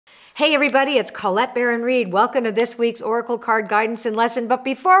Hey everybody, it's Colette Baron-Reid. Welcome to this week's Oracle card guidance and lesson. But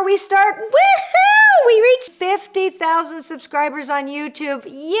before we start, woohoo! We reached 50,000 subscribers on YouTube.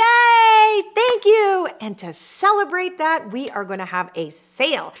 Yay! Thank you! And to celebrate that, we are going to have a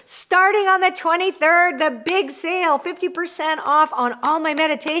sale. Starting on the 23rd, the big sale, 50% off on all my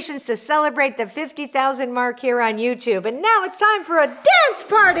meditations to celebrate the 50,000 mark here on YouTube. And now it's time for a dance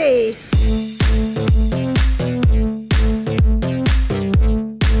party!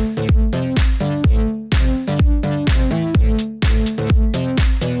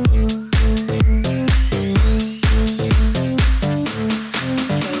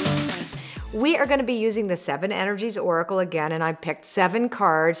 We are going to be using the 7 Energies Oracle again, and I picked 7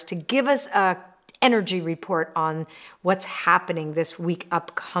 cards to give us a energy report on what's happening this week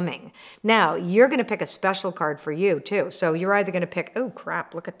upcoming. Now, you're going to pick a special card for you too. So you're either going to pick, oh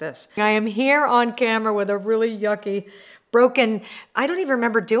crap, look at this. I am here on camera with a really yucky broken, I don't even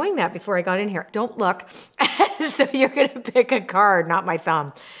remember doing that before I got in here. Don't look. So you're going to pick a card, not my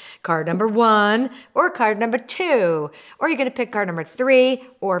thumb. Card number 1 or card number 2, or you're going to pick card number 3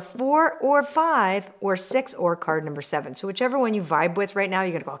 or 4 or 5 or 6 or card number 7. So whichever one you vibe with right now,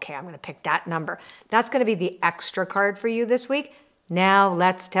 you're going to go, okay, I'm going to pick that number. That's going to be the extra card for you this week. Now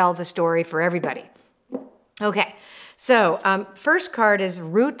let's tell the story for everybody. Okay, so first card is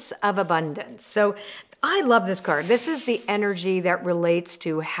Roots of Abundance. So I love this card. This is the energy that relates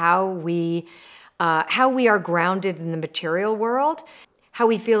to how we are grounded in the material world, how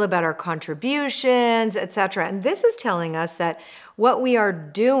we feel about our contributions, etc. And this is telling us that what we are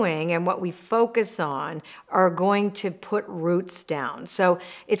doing and what we focus on are going to put roots down. So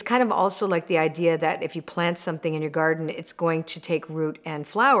it's kind of also like the idea that if you plant something in your garden, it's going to take root and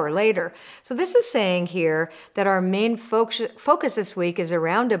flower later. So this is saying here that our main focus this week is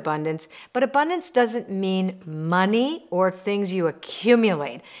around abundance, but abundance doesn't mean money or things you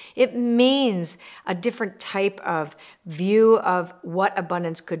accumulate. It means a different type of view of what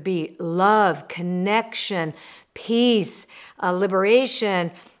abundance could be: love, connection, peace,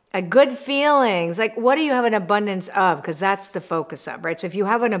 liberation, good feelings. Like, what do you have an abundance of? Because that's the focus of, right? So if you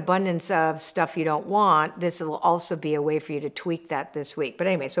have an abundance of stuff you don't want, this will also be a way for you to tweak that this week. But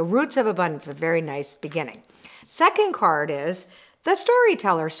anyway, so Roots of Abundance, a very nice beginning. Second card is the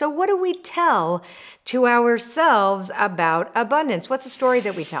storyteller. So what do we tell to ourselves about abundance? What's the story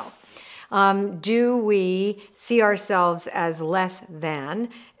that we tell? Do we see ourselves as less than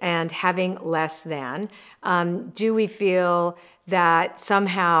and having less than? Do we feel that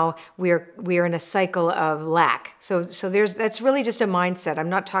somehow we're in a cycle of lack? So that's really just a mindset. I'm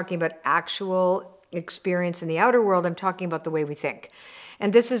not talking about actual experience in the outer world. I'm talking about the way we think.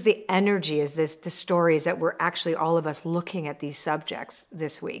 And this is the energy, is the story is that we're actually all of us looking at these subjects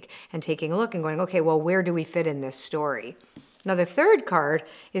this week and taking a look and going, okay, well, where do we fit in this story? Now, the third card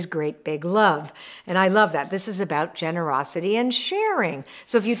is Great Big Love. And I love that. This is about generosity and sharing.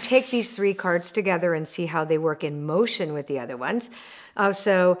 So if you take these 3 cards together and see how they work in motion with the other ones.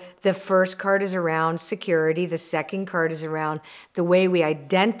 So the first card is around security. The second card is around the way we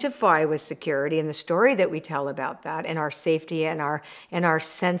identify with security and the story that we tell about that, and our safety and our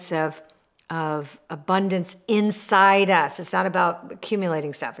sense of abundance inside us. It's not about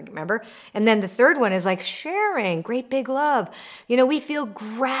accumulating stuff, remember? And then the third one is like sharing, great big love. You know, we feel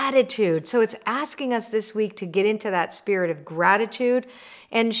gratitude. So it's asking us this week to get into that spirit of gratitude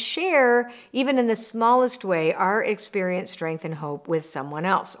and share, even in the smallest way, our experience, strength, and hope with someone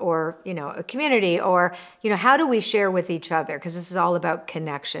else, or, you know, a community, or, you know, how do we share with each other? Because this is all about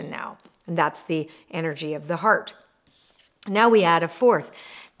connection now. And that's the energy of the heart. Now we add a fourth,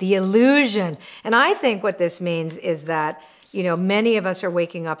 the illusion. And I think what this means is that, you know, many of us are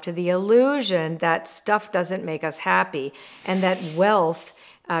waking up to the illusion that stuff doesn't make us happy, and that wealth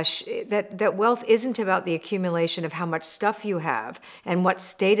that wealth isn't about the accumulation of how much stuff you have and what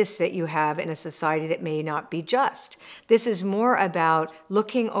status that you have in a society that may not be just. This is more about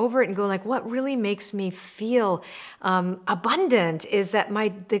looking over it and going like, what really makes me feel abundant is that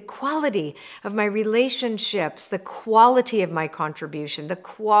the quality of my relationships, the quality of my contribution, the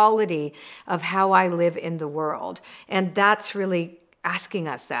quality of how I live in the world. And that's really asking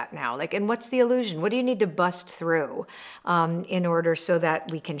us that now. Like, and what's the illusion? What do you need to bust through in order so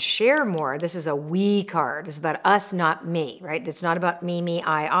that we can share more? This is a we card. It's about us, not me, right? It's not about me,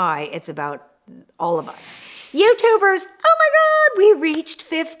 I. It's about all of us. YouTubers, oh my God, we reached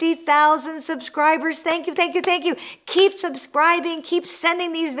 50,000 subscribers. Thank you, thank you, thank you. Keep subscribing, keep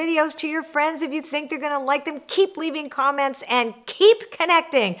sending these videos to your friends if you think they're gonna like them. Keep leaving comments and keep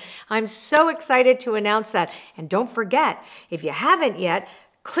connecting. I'm so excited to announce that. And don't forget, if you haven't yet,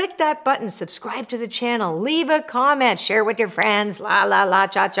 click that button, subscribe to the channel, leave a comment, share with your friends, la, la, la,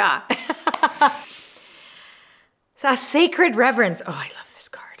 cha, cha. A sacred reverence. Oh, I love this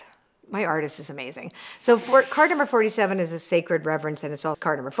card. My artist is amazing. So for card number 47 is a sacred reverence, and it's all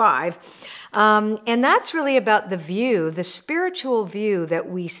card number 5. And that's really about the view, the spiritual view that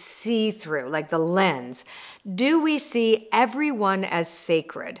we see through, like the lens. Do we see everyone as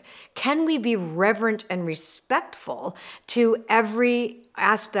sacred? Can we be reverent and respectful to every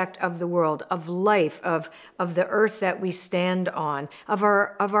aspect of the world, of life, of the earth that we stand on, of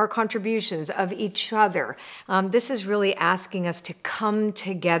our contributions, of each other? This is really asking us to come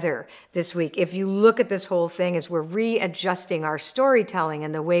together this week. If you look at this whole thing as we're readjusting our storytelling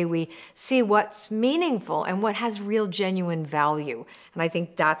and the way we see what's meaningful and what has real genuine value. And I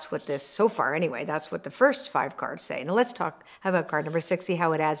think that's what this, so far anyway, that's what the first 5 cards say. Now let's talk about card number 6, see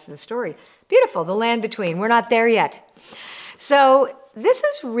how it adds to the story. Beautiful, the land between. We're not there yet. So this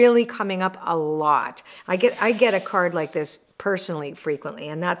is really coming up a lot. I get a card like this personally frequently,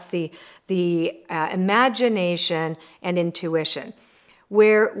 and that's the imagination and intuition,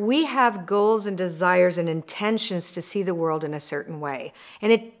 where we have goals and desires and intentions to see the world in a certain way.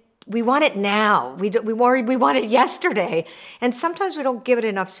 And we want it now. We want it yesterday. And sometimes we don't give it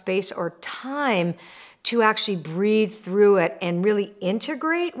enough space or time to actually breathe through it and really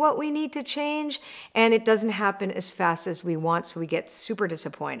integrate what we need to change. And it doesn't happen as fast as we want, so we get super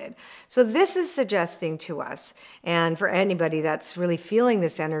disappointed. So this is suggesting to us, and for anybody that's really feeling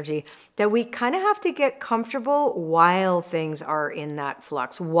this energy, that we kind of have to get comfortable while things are in that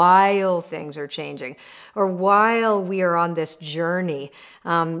flux, while things are changing, or while we are on this journey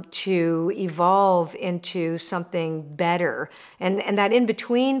to evolve into something better. And that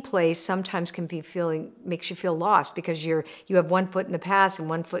in-between place sometimes can be makes you feel lost, because you have one foot in the past and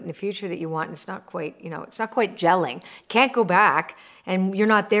one foot in the future that you want, and it's not quite, it's not quite gelling. Can't go back, and you're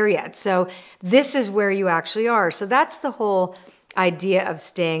not there yet. So this is where you actually are. So that's the whole idea of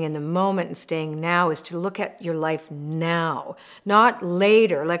staying in the moment and staying now, is to look at your life now, not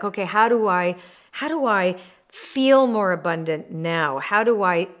later. Like, okay, how do I feel more abundant now? How do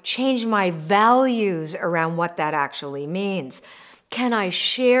I change my values around what that actually means? Can I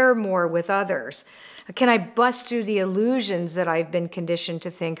share more with others? Can I bust through the illusions that I've been conditioned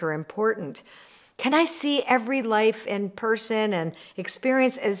to think are important? Can I see every life and person and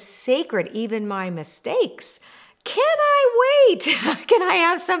experience as sacred, even my mistakes? Can I wait? Can I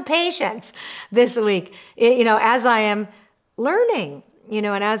have some patience this week, as I am learning,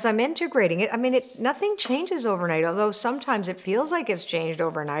 and as I'm integrating it? I mean, nothing changes overnight, although sometimes it feels like it's changed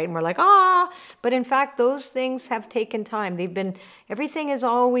overnight and we're like, but in fact, those things have taken time. Everything is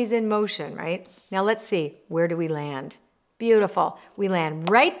always in motion, right? Now let's see, where do we land? Beautiful. We land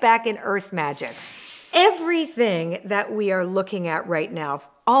right back in earth magic. Everything that we are looking at right now,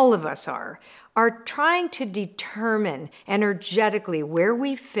 all of us are trying to determine energetically where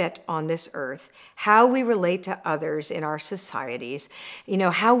we fit on this earth, how we relate to others in our societies,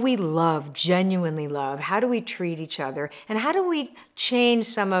 how we love, genuinely love, how do we treat each other, and how do we change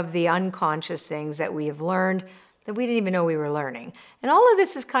some of the unconscious things that we have learned that we didn't even know we were learning. And all of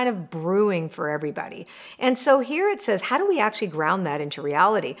this is kind of brewing for everybody. And so here it says, how do we actually ground that into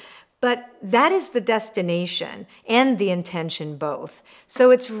reality? But that is the destination and the intention both.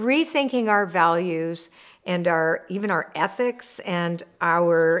 So it's rethinking our values and even our ethics and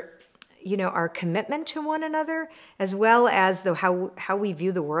our commitment to one another, as well as how we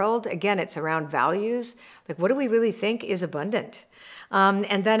view the world. Again, it's around values. Like, what do we really think is abundant?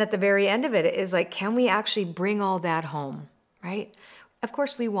 And then at the very end of it is like, can we actually bring all that home, right? Of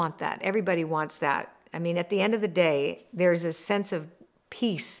course we want that. Everybody wants that. I mean, at the end of the day, there's a sense of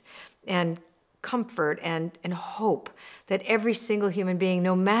peace and comfort and hope that every single human being,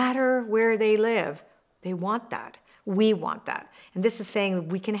 no matter where they live, they want that. We want that. And this is saying that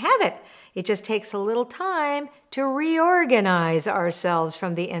we can have it. It just takes a little time to reorganize ourselves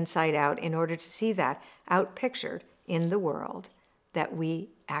from the inside out in order to see that out pictured in the world that we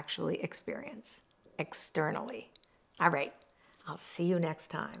actually experience externally. All right, I'll see you next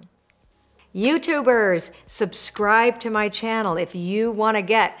time. YouTubers, subscribe to my channel if you want to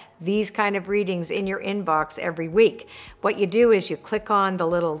get these kind of readings in your inbox every week. What you do is you click on the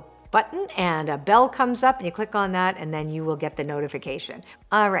little button and a bell comes up and you click on that and then you will get the notification.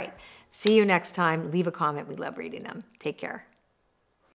 All right, see you next time. Leave a comment. We love reading them. Take care.